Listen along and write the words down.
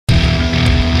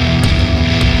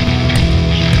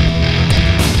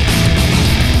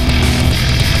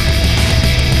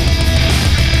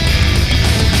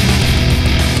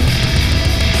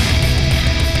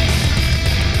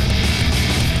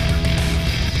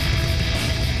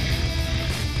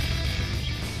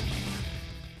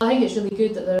think it's really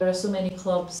good that there are so many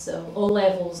clubs of all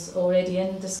levels already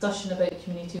in discussion about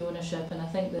community ownership, and I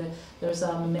think that there's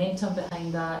a momentum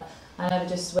behind that. And I would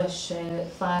just wish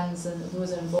fans and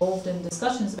those involved in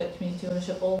discussions about community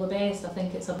ownership all the best. I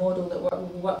think it's a model that will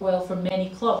work well for many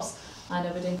clubs, and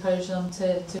I would encourage them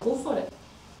to go for it.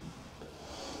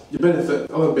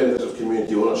 Other benefits of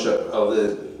community ownership are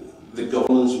the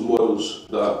governance models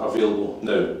that are available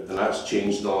now, and that's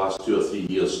changed in the last 2 or 3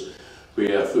 years,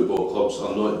 where football clubs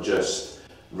are not just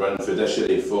run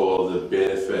fiduciary for the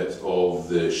benefit of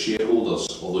the shareholders,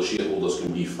 although shareholders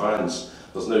can be fans.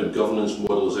 There's now governance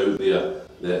models out there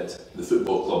that the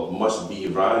football club must be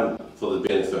ran for the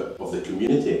benefit of the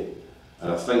community,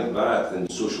 and I think that in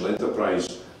social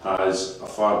enterprise has a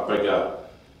far bigger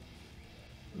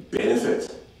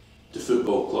benefit to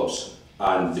football clubs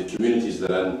and the communities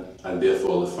they're in, and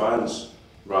therefore the fans,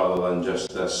 rather than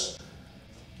just this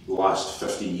last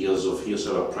 50 years of here's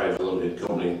how a private limited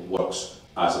company works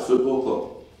as a football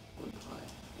club.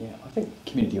 Yeah, I think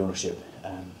community ownership,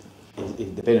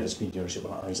 the benefits of community ownership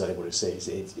are exactly what it says.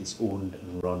 It's owned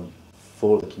and run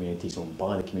for the community, it's owned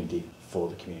by the community for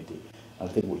the community. And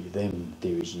I think what you then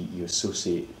do is you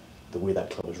associate the way that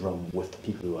club is run with the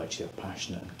people who actually are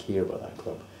passionate and care about that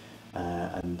club.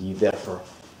 And you therefore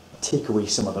take away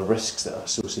some of the risks that are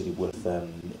associated with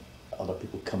other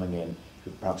people coming in who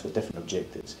perhaps got different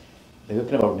objectives. The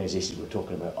kind of organisations we're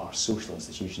talking about are social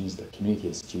institutions, they're community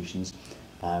institutions,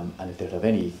 and if they have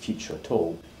any future at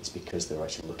all, it's because they're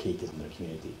actually located in their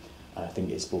community. And I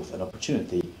think it's both an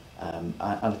opportunity and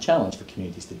a challenge for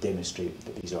communities to demonstrate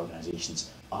that these organisations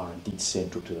are indeed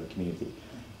central to their community.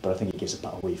 But I think it gives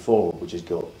a way forward, which has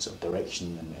got sort of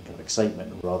direction and kind of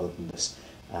excitement, rather than this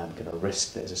kind of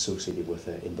risk that is associated with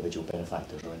individual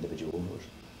benefactors or individual owners.